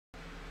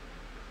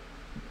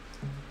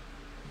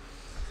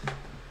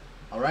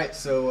Alright,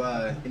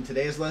 so in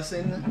today's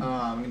lesson,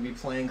 I'm going to be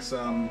playing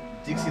some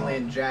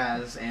Dixieland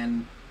Jazz,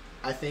 and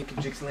I think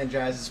Dixieland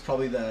Jazz is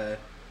probably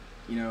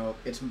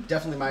it's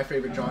definitely my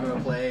favorite genre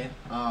to play,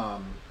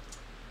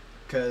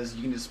 because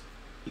you can just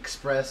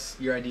express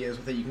your ideas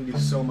with it, you can do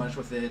so much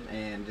with it,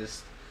 and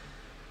just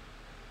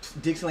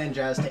Dixieland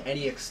Jazz to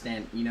any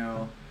extent,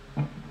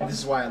 this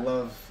is why I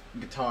love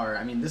guitar.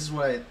 I mean, this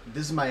has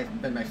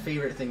been my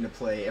favorite thing to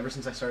play ever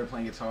since I started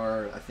playing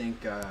guitar. I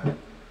think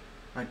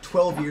like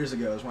 12 years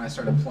ago is when I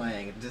started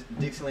playing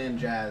Dixieland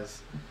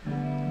Jazz.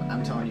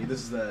 I'm telling you,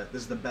 this is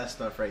the best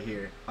stuff right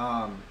here.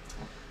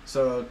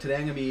 So today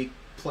I'm gonna be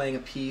playing a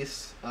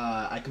piece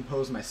I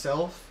composed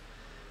myself.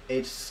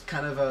 It's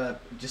kind of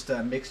just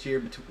a mixture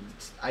between.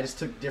 I just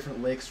took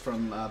different licks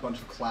from a bunch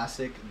of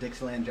classic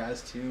Dixieland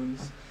Jazz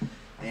tunes,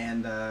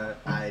 and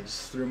I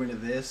just threw them into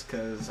this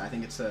because I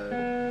think it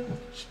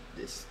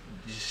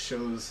just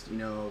shows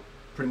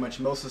pretty much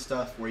most of the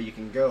stuff where you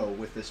can go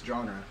with this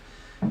genre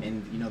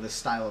and this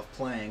style of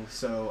playing.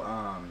 So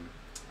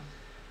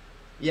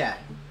yeah,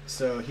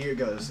 so here it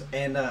goes.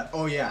 And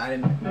oh yeah, I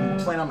didn't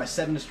plan on my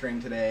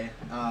 7-string today,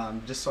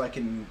 just so I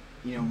can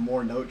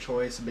more note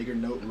choice, a bigger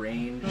note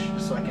range,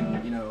 just so I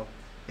can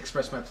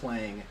express my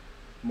playing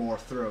more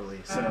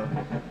thoroughly. So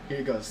here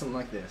it goes, something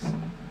like this.